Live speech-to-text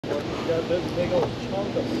got this big old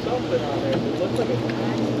chunk of something on there. It looks like a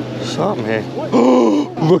magnet. Something here.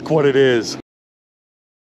 Look what it is.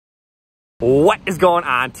 What is going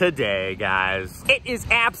on today, guys? It is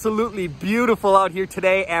absolutely beautiful out here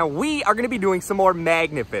today, and we are gonna be doing some more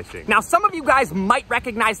magnet fishing. Now, some of you guys might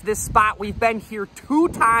recognize this spot. We've been here 2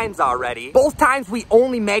 times already. Both times we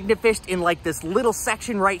only magnet fished in like this little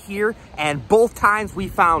section right here, and both times we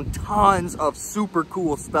found tons of super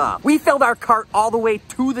cool stuff. We filled our cart all the way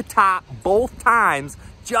to the top both times,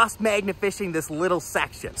 just magnet fishing this little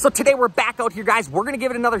section. So today we're back out here, guys. We're gonna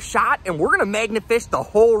give it another shot, and we're gonna magnet fish the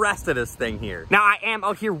whole rest of this thing here. Now, I am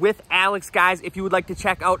out here with Alex, guys. If you would like to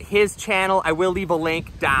check out his channel, I will leave a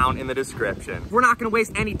link down in the description. We're not gonna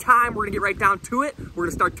waste any time. We're gonna get right down to it. We're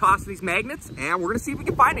gonna start tossing these magnets, and we're gonna see if we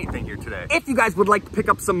can find anything here today. If you guys would like to pick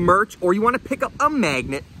up some merch, or you wanna pick up a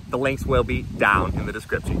magnet, the links will be down in the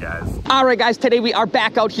description, guys. All right, guys, today we are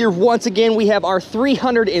back out here once again. We have our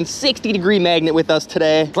 360-degree magnet with us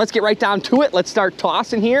today. Let's get right down to it. Let's start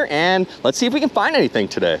tossing here, and let's see if we can find anything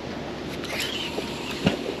today.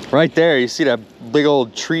 Right there, you see that big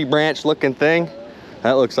old tree branch looking thing?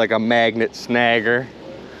 That looks like a magnet snagger.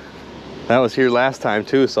 That was here last time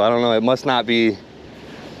too, so I don't know. It must not be,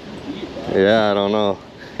 yeah, I don't know.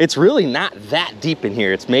 It's really not that deep in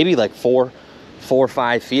here. It's maybe like 4 or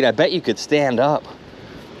 5 feet. I bet you could stand up,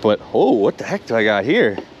 but oh, what the heck do I got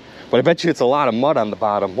here? But I bet you it's a lot of mud on the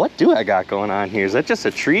bottom. What do I got going on here? Is that just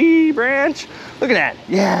a tree branch? Look at that.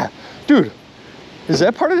 Yeah, dude, is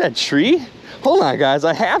that part of that tree? Hold on, guys,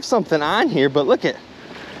 I have something on here, but look at,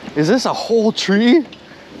 is this a whole tree?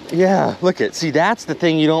 Yeah, look at, see, that's the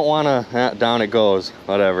thing you don't want to, down it goes,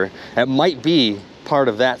 whatever. It might be part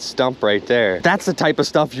of that stump right there. That's the type of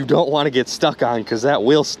stuff you don't want to get stuck on, because that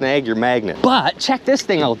will snag your magnet. But check this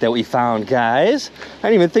thing out that we found, guys. I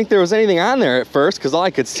didn't even think there was anything on there at first, because all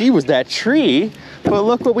I could see was that tree. But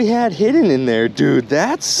look what we had hidden in there, dude.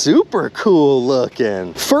 That's super cool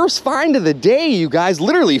looking. First find of the day, you guys.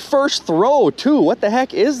 Literally first throw too. What the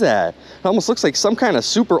heck is that? It almost looks like some kind of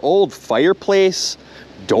super old fireplace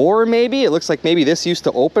door maybe. It looks like maybe this used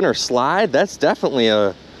to open or slide. That's definitely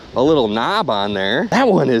a little knob on there. That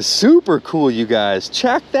one is super cool, you guys.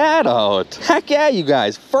 Check that out. Heck yeah, you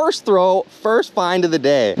guys. First throw, first find of the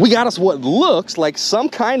day. We got us what looks like some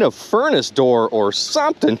kind of furnace door or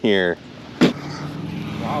something here.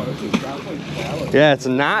 Wow, this is definitely shallow. Yeah, it's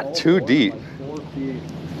not too deep. Like 4 feet.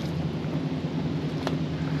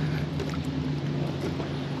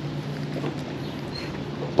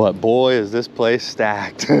 But boy, is this place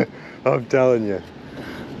stacked. I'm telling you.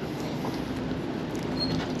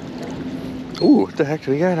 Ooh, what the heck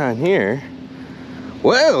do we got on here?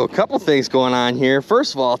 Whoa, a couple things going on here.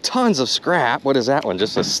 First of all, tons of scrap. What is that one?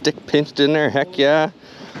 Just a stick pinched in there? Heck yeah.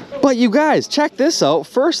 But you guys, check this out.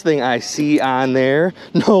 First thing I see on there,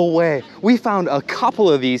 no way. We found a couple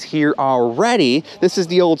of these here already. This is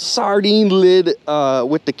the old sardine lid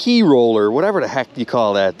with the key roller, whatever the heck you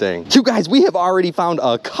call that thing. You guys, we have already found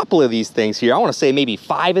a couple of these things here. I want to say maybe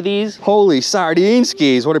 5 of these. Holy sardine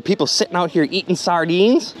skis. What are people sitting out here eating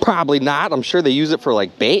sardines? Probably not. I'm sure they use it for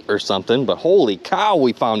like bait or something, but holy cow,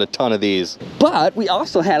 we found a ton of these. But we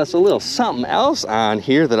also had us a little something else on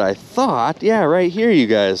here that I thought, yeah, right here, you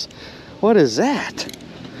guys. What is that?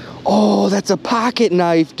 Oh, that's a pocket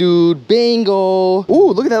knife, dude. Bingo.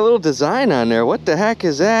 Ooh, look at that little design on there. What the heck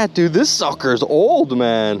is that, dude? This sucker's old,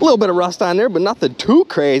 man. A little bit of rust on there, but nothing too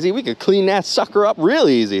crazy. We could clean that sucker up real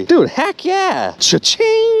easy. Dude, heck yeah.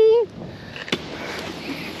 Cha-ching.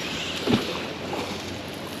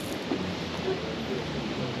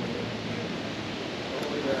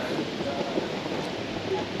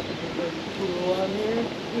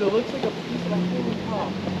 Dude, it looks like a piece of a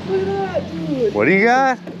handcuff. Look at that, dude. What do you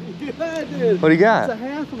got? Yeah, dude. What do you got? It's a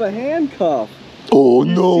half of a handcuff. Oh,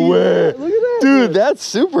 no way. That? Look at that. Dude, that's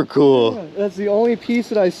super cool. Yeah, that's the only piece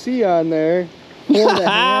that I see on there. For the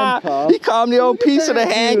handcuff. He called me the old piece of the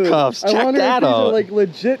handcuffs. Check I wonder that if these out. are like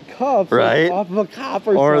legit cuffs, right? Like off of a cop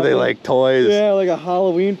or Or something. are they like toys? Yeah, like a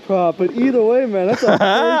Halloween prop. But either way, man, that's a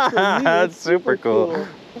first for me. That's super cool.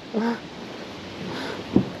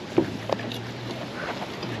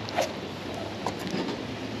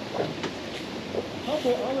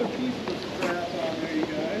 Couple other pieces of scrap on there, you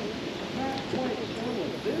guys. Not quite sure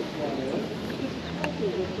what this one is. This also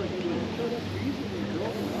looks like it was just recently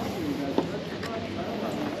broken up, you guys. That's not found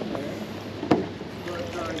on there.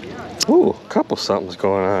 But yeah. Ooh, a couple something's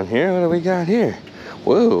going on here. What do we got here?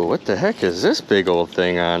 Whoa, what the heck is this big old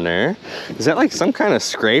thing on there? Is that like some kind of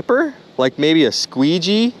scraper? Like maybe a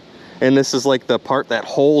squeegee? And this is like the part that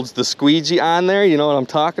holds the squeegee on there. You know what I'm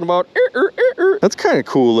talking about? That's kind of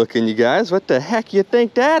cool looking, you guys. What the heck you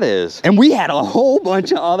think that is? And we had a whole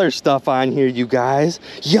bunch of other stuff on here, you guys.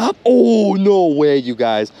 Yup. Oh, no way, you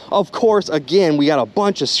guys. Of course, again, we got a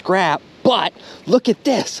bunch of scrap, but look at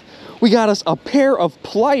this. We got us a pair of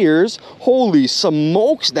pliers. Holy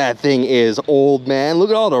smokes, that thing is old, man. Look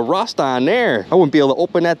at all the rust on there. I wouldn't be able to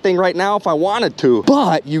open that thing right now if I wanted to.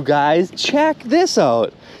 But you guys, check this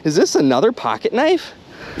out. Is this another pocket knife?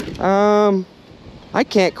 I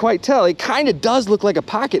can't quite tell. It kind of does look like a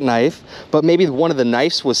pocket knife, but maybe one of the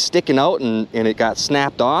knives was sticking out and it got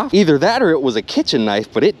snapped off. Either that or it was a kitchen knife,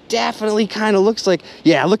 but it definitely kind of looks like,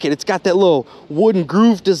 yeah, look at it. It's got that little wooden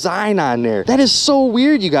groove design on there. That is so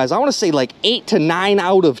weird, you guys. I want to say like 8 to 9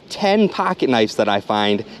 out of 10 pocket knives that I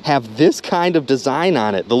find have this kind of design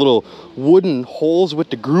on it. The little wooden holes with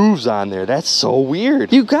the grooves on there. That's so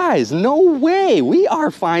weird. You guys, no way. We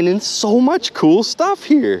are finding so much cool stuff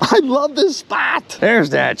here. I love this spot.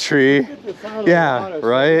 There's that tree. Yeah,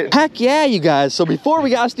 right? Heck yeah, you guys. So before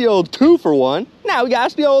we got the old 2 for 1, now we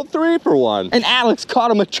got the old 3 for 1. And Alex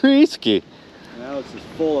caught him a tree ski. Alex is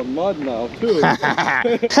full of mud now, too.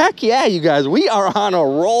 Heck yeah, you guys. We are on a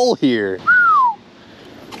roll here.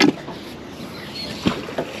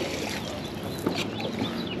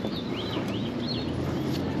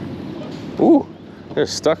 Ooh,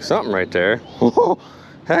 there's stuck something right there.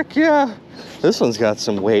 Heck yeah. This one's got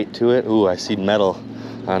some weight to it. Ooh, I see metal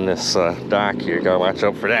on this dock here. Gotta watch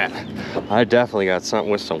out for that. I definitely got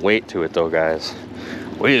something with some weight to it though, guys.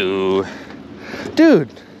 Woo. Dude,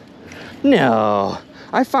 no.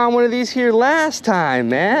 I found one of these here last time,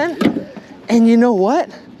 man. And you know what?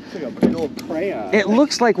 It's like a big old crayon. It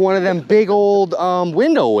looks like one of them big old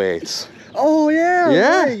window weights. Oh yeah,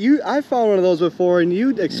 yeah. Right. I found one of those before, and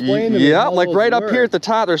you explained to me. Yeah, how like those right up work. here at the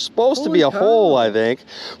top. There's supposed to be a Holy hole, cow. I think.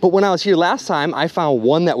 But when I was here last time, I found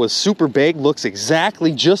one that was super big, looks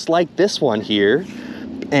exactly just like this one here.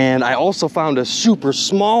 And I also found a super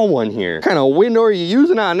small one here. What kind of window are you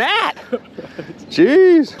using on that?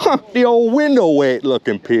 Jeez, the old window weight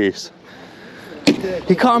looking piece.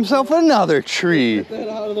 He caught himself another tree. Get that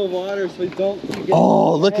out of the water so we don't get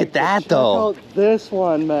Oh, look at that though. Check out this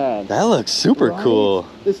one, man. That looks super Right? cool.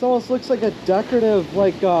 This almost looks like a decorative,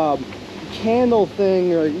 like candle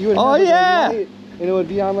thing, or you would have Oh, like, yeah. a light, and it would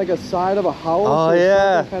be on like a side of a house. Oh, or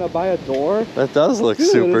yeah. something, kind of by a door. That does look Dude,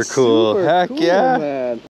 super it's cool. super Heck cool, yeah.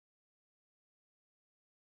 man.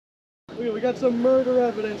 Look, we got some murder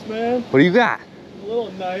evidence, man. What do you got? A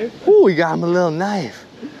little knife. Ooh, we got him a little knife.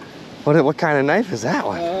 What kind of knife is that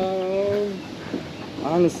one?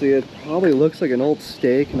 Honestly, it probably looks like an old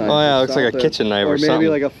steak knife. Oh yeah, or it looks like a something. kitchen knife or maybe something.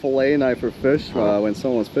 like a fillet knife for fish when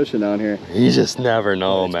someone's fishing down here. You just never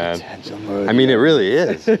know, It's man. potential murder. I mean, it really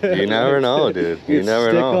is. You never know, dude. You You'd never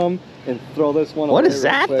stick know. them and throw this one What away is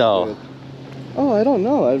real that, quick, though? dude. Oh, I don't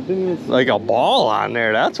know. I didn't even see. Like a ball on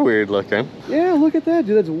there. That's weird looking. Yeah, look at that,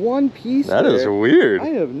 dude. That's one piece. That is there. weird. I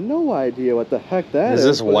have no idea what the heck that is. Is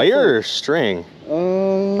this but it's wire or string?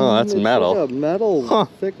 Oh, that's it's metal. Like a metal Huh.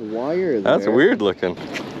 thick wire. That's there. weird looking.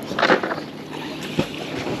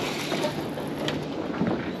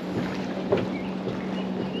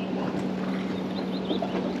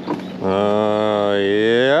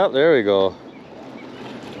 Yeah, there we go.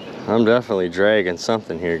 I'm definitely dragging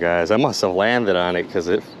something here, guys. I must have landed on it because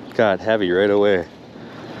it got heavy right away.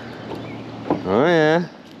 Oh yeah.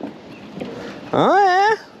 Oh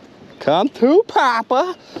yeah. Come through,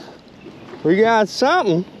 Papa. We got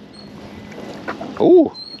something.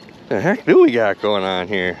 Ooh, the heck do we got going on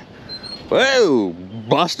here? Whoa,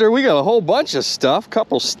 Buster, we got a whole bunch of stuff.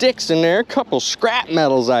 Couple sticks in there, couple scrap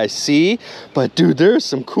metals I see. But dude, there's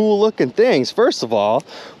some cool looking things. First of all,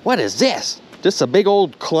 what is this? Just a big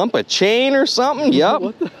old clump of chain or something? Yup.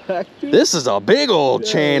 What the heck, dude? This is a big old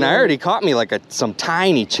chain. I right. already caught me like some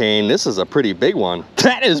tiny chain. This is a pretty big one.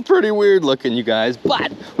 That is pretty weird looking, you guys.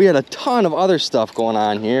 But we had a ton of other stuff going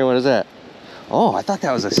on here. What is that? Oh, I thought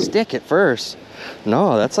that was a stick at first.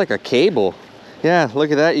 No, that's like a cable. Yeah, look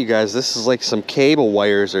at that, you guys. This is like some cable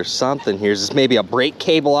wires or something here. Is this maybe a brake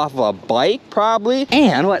cable off of a bike, probably?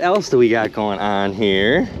 And what else do we got going on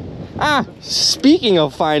here? Ah, speaking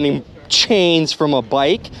of finding chains from a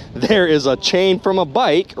bike, there is a chain from a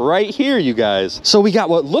bike right here, you guys. So we got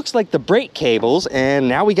what looks like the brake cables, and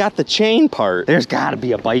now we got the chain part. There's gotta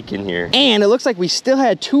be a bike in here. And it looks like we still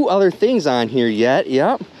had 2 other things on here yet.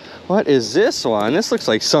 Yep. What is this one? This looks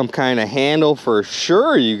like some kind of handle for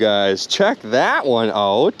sure, you guys. Check that one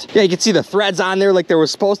out. Yeah, you can see the threads on there like there was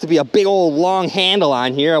supposed to be a big old long handle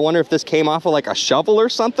on here. I wonder if this came off of like a shovel or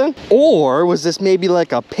something. Or was this maybe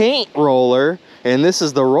like a paint roller? And this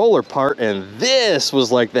is the roller part, and this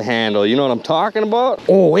was like the handle. You know what I'm talking about?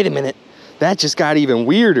 Oh, wait a minute. that just got even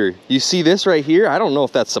weirder. You see this right here? I don't know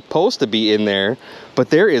if that's supposed to be in there, but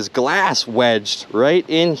there is glass wedged right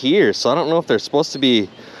in here. So I don't know if there's supposed to be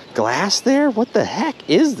glass there. What the heck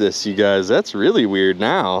is this, you guys? That's really weird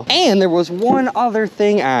now. And there was one other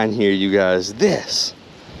thing on here, you guys. This.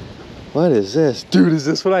 What is this? Dude, is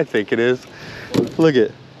this what I think it is? Look at.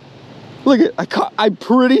 Look at, I'm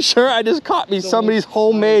pretty sure I just caught me somebody's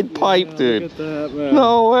homemade pipe, dude. Look at that, man.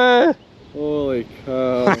 No way. Holy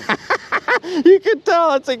cow. You can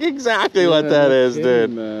tell it's like exactly what that is,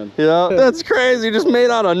 dude. Man. Yeah, that's crazy. Just made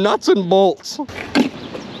out of nuts and bolts. I'm gonna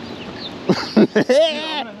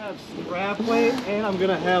have strap weight and I'm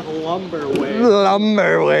gonna have lumber weight.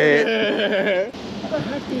 Lumber weight. It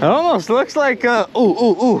almost looks like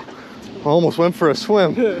ooh. I almost went for a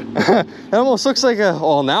swim. It almost looks like a,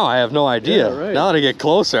 oh, now I have no idea. Yeah, right. Now that I get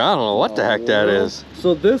closer, I don't know what the heck that is.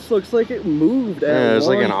 So this looks like it moved. Yeah, there's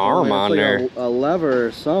like an arm on there. A lever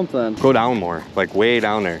or something. Go down more, like way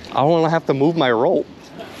down there. I don't want to have to move my rope.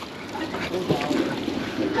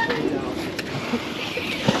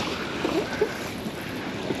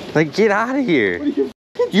 Like, get out of here.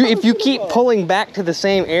 If you keep pulling back to the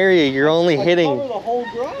same area, you're only hitting. Cover the whole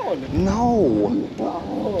ground. No.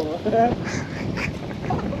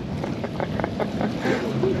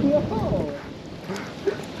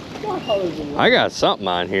 I got something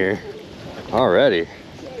on here already.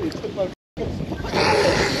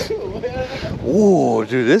 Whoa,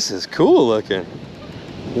 dude, this is cool looking.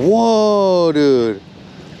 Whoa, dude.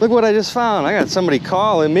 Look what I just found. I got somebody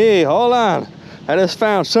calling me. Hold on. I just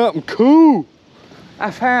found something cool.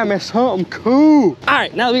 I found me something cool. All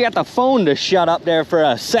right, now that we got the phone to shut up there for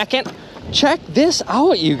a second, check this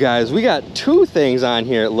out, you guys. We got two things on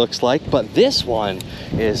here, it looks like, but this one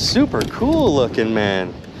is super cool looking,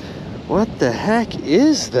 man. What the heck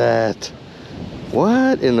is that?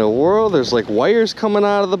 What in the world? There's like wires coming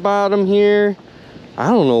out of the bottom here. I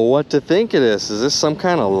don't know what to think of this. Is this some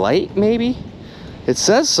kind of light, maybe? It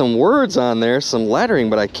says some words on there, some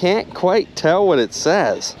lettering, but I can't quite tell what it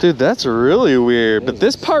says. Dude, that's really weird. But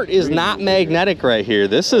this part is not magnetic right here.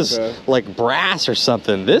 This is like brass or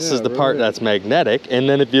something. This is the part that's magnetic. And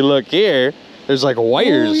then if you look here, there's like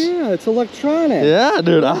wires. Oh yeah, it's electronic. Yeah,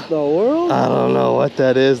 dude. What the world? I don't know what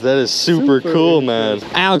that is. That is super cool, man.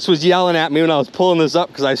 Alex was yelling at me when I was pulling this up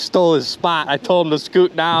because I stole his spot. I told him to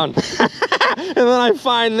scoot down. And then I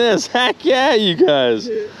find this. Heck yeah, you guys.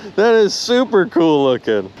 That is super cool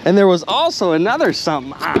looking. And there was also another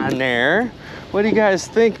something on there. What do you guys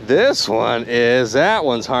think this one is? That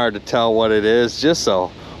one's hard to tell what it is. Just a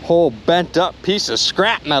whole bent up piece of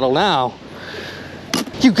scrap metal now.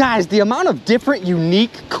 You guys, the amount of different,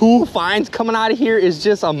 unique, cool finds coming out of here is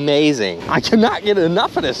just amazing. I cannot get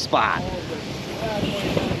enough of this spot.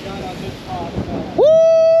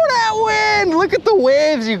 Wind! Look at the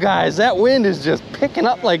waves, you guys. That wind is just picking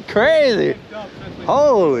up like crazy.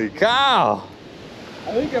 Holy cow.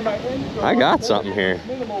 I got something here.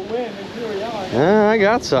 Yeah, I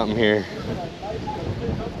got something here.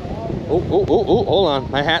 Oh, hold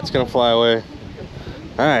on. My hat's gonna fly away.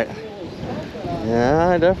 All right. Yeah,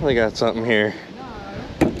 I definitely got something here.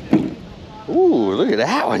 Ooh, look at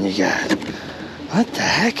that one you got. What the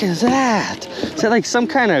heck is that? Is that like some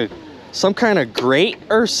kind of grate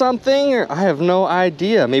or something? Or I have no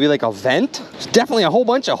idea. Maybe like a vent? There's definitely a whole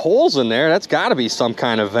bunch of holes in there. That's gotta be some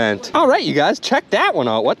kind of vent. All right, you guys, check that one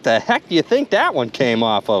out. What the heck do you think that one came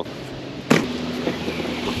off of?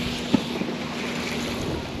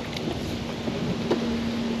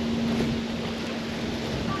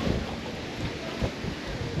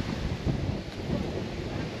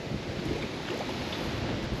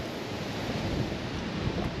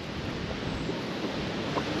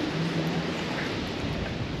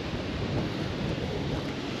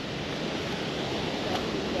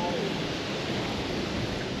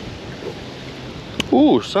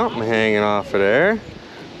 Ooh, something hanging off of there.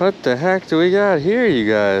 What the heck do we got here, you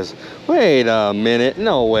guys? Wait a minute,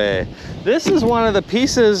 no way. This is one of the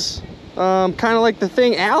pieces, kind of like the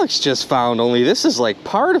thing Alex just found, only this is like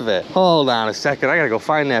part of it. Hold on a second, I gotta go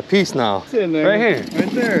find that piece now. It's in there. Right here.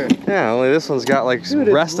 Right there. Yeah, only this one's got like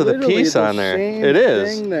the rest of the piece on there. It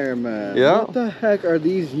is. Thing there, man. Yeah. What the heck are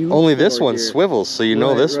these used Only this for one here? swivels, so you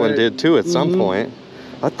know this one did too at some point.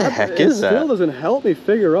 What the heck is that? It still doesn't help me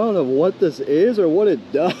figure out of what this is or what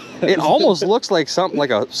it does. It almost looks like something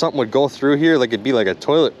something would go through here, like it'd be like a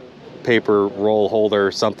toilet paper roll holder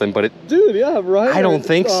or something, but it... Dude, yeah, right? I don't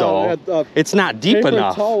think so. It's not deep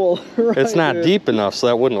enough. Towel. Right, it's not deep enough, so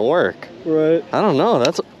that wouldn't work. Right. I don't know,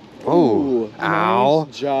 that's... Oh, ow.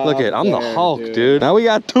 Nice job Look at, I'm the there, Hulk, dude. Now we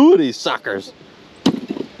got two of these suckers.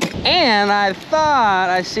 And I thought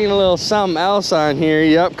I seen a little something else on here.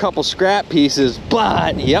 Yep, couple scrap pieces.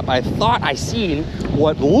 But, yep, I thought I seen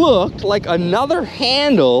what looked like another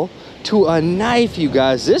handle to a knife, you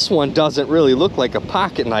guys. This one doesn't really look like a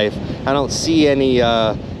pocket knife. I don't see any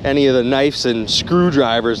of the knives and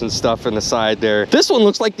screwdrivers and stuff in the side there. This one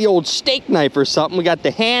looks like the old steak knife or something. We got the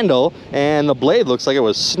handle and the blade looks like it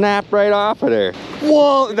was snapped right off of there.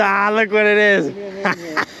 Whoa, nah, look what it is.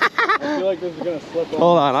 I feel like this is gonna slip on.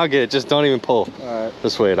 Hold on, I'll get it. Just don't even pull. All right.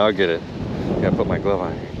 Just wait, I'll get it. Gotta put my glove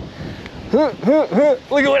on here. Look at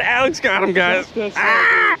what Alex got him, guys.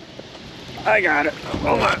 Ah! I got it.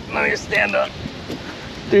 Hold on, let me stand up.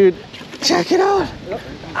 Dude, check it out. Yep.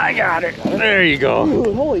 I got it. There you go.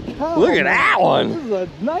 Dude, holy cow. Look at that one. This is a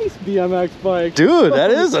nice BMX bike. Dude, that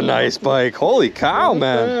is a nice bike. Holy cow, Not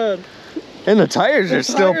man. bad. And the tires are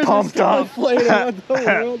still tires pumped are up. still inflated. What the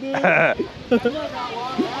world, dude?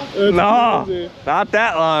 It's No, crazy. not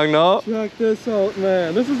that long, no. Check this out,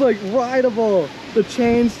 man. This is like rideable. The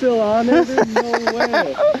chain's still on there, dude. No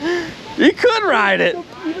way. You could ride it.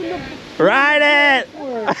 Ride it.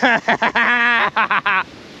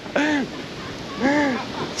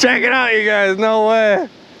 Check it out, you guys. No way.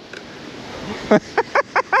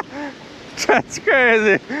 That's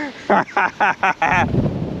crazy.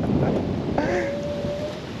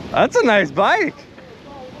 That's a nice bike.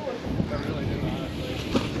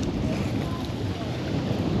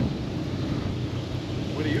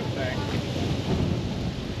 What do you think?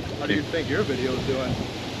 How do you think your video is doing?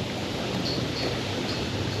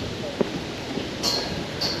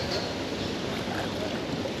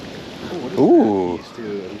 Ooh.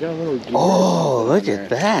 Dude, you got a little gear Oh, look on at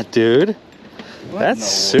there. that, dude. What That's in the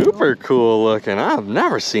super world? cool looking. I've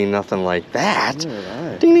never seen nothing like that. Neither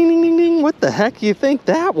have I. Ding, ding, ding, ding, ding. What the heck do you think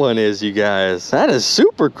that one is, you guys? That is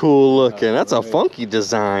super cool looking. That's a right. funky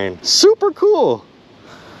design. Super cool.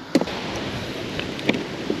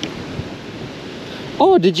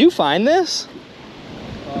 Oh, did you find this?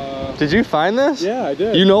 Did you find this? Yeah, I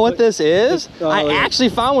did. You know what this is? I like- actually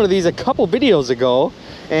found one of these a couple videos ago,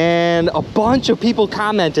 and a bunch of people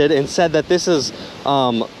commented and said that this is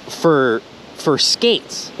for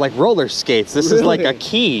skates, like roller skates. This is like a Really?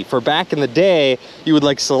 key for back in the day. You would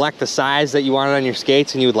like select the size that you wanted on your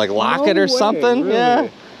skates, and you would like lock No it or way, something. really? Yeah.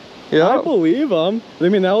 I Yeah. believe them. I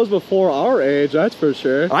mean, that was before our age, that's for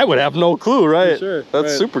sure. I would have no clue, right? sure, That's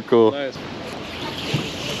right. super cool. Nice.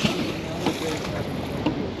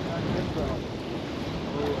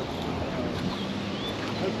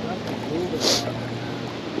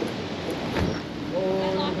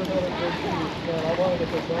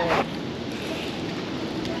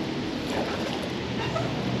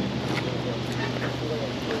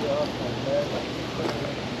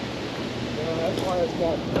 That's why it's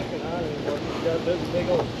got nothing on it. It's got this big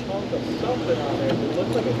old chunk of something on there. It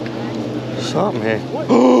looks like a Something here. What in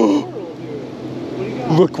the world, dude? What do you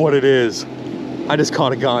got? Look what it is. I just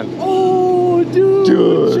caught a gun. Oh, dude!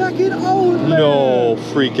 Dude. Check it out, man! No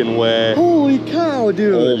freaking way. Holy cow,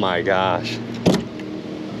 dude! Oh my gosh.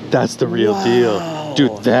 That's the real Wow. deal.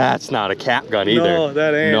 Dude, that's not a cap gun either. No,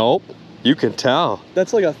 that ain't. Nope. You can tell.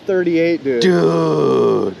 That's like a 38, dude.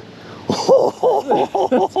 Dude.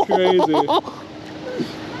 That's crazy.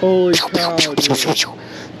 Holy cow, dude.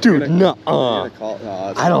 Dude, No, nuh-uh.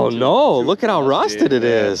 I don't know. Look at how rusted it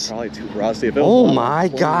is. Probably too rusty. If it was Oh one my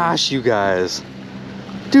clean. gosh, you guys.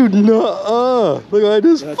 Dude, nuh-uh. Look, I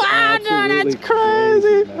just That's found it. absolutely That's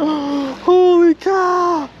crazy. crazy, man. Holy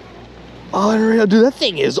cow. Unreal. Dude, that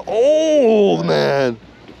thing is old, man.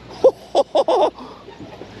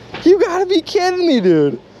 You gotta be kidding me,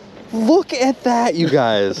 dude. Look at that, you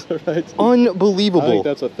guys. Right? Unbelievable. I think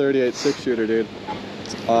that's a 38 6-shooter, dude.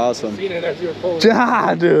 It's awesome.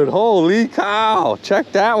 Yeah, dude, holy cow.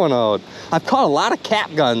 Check that one out. I've caught a lot of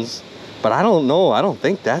cap guns, but I don't know. I don't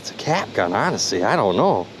think that's a cap gun, honestly. I don't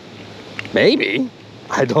know. Maybe.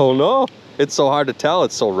 I don't know. It's so hard to tell.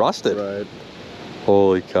 It's so rusted. Right.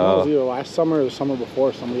 Holy That was cow. either last summer or the summer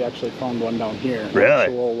before. Somebody actually found one down here. An Really?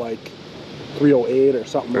 Actual, like 308 or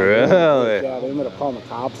something. Like Really? that. Yeah, they ended up calling the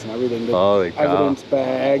cops and everything. The Holy cow. evidence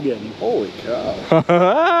bag and Holy cow.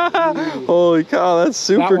 Holy cow, that's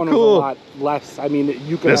super that one was a cool. lot less. I mean,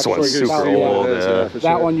 you could This actually one's super tell, old, yeah, yeah. for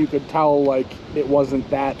That sure. one you could tell like it wasn't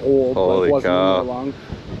that old. Holy like, it wasn't in cow. there long.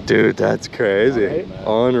 Dude, that's crazy. Right?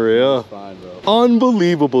 Unreal. Fine, bro.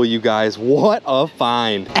 Unbelievable, you guys. What a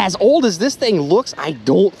find. As old as this thing looks, I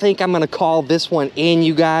don't think I'm gonna call this one in,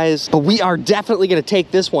 you guys. But we are definitely gonna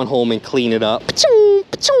take this one home and clean it up. Pa-chung,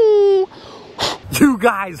 pa-chung. You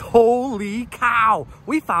guys, holy cow.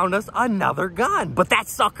 We found us another gun. But that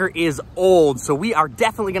sucker is old, so we are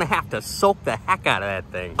definitely gonna have to soak the heck out of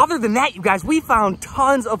that thing. Other than that, you guys, we found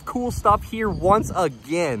tons of cool stuff here once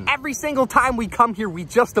again. Every single time we come here, we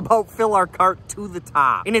just about fill our cart to the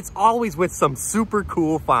top. And it's always with some super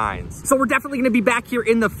cool finds. So we're definitely gonna be back here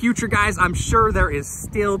in the future, guys. I'm sure there is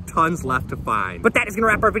still tons left to find. But that is gonna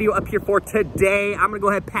wrap our video up here for today. I'm gonna go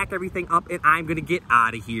ahead and pack everything up and I'm gonna get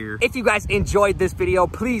out of here. If you guys enjoyed this video,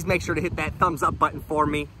 please make sure to hit that thumbs up button for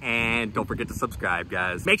me. And don't forget to subscribe,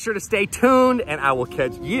 guys. Make sure to stay tuned and I will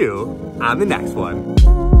catch you on the next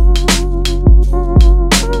one.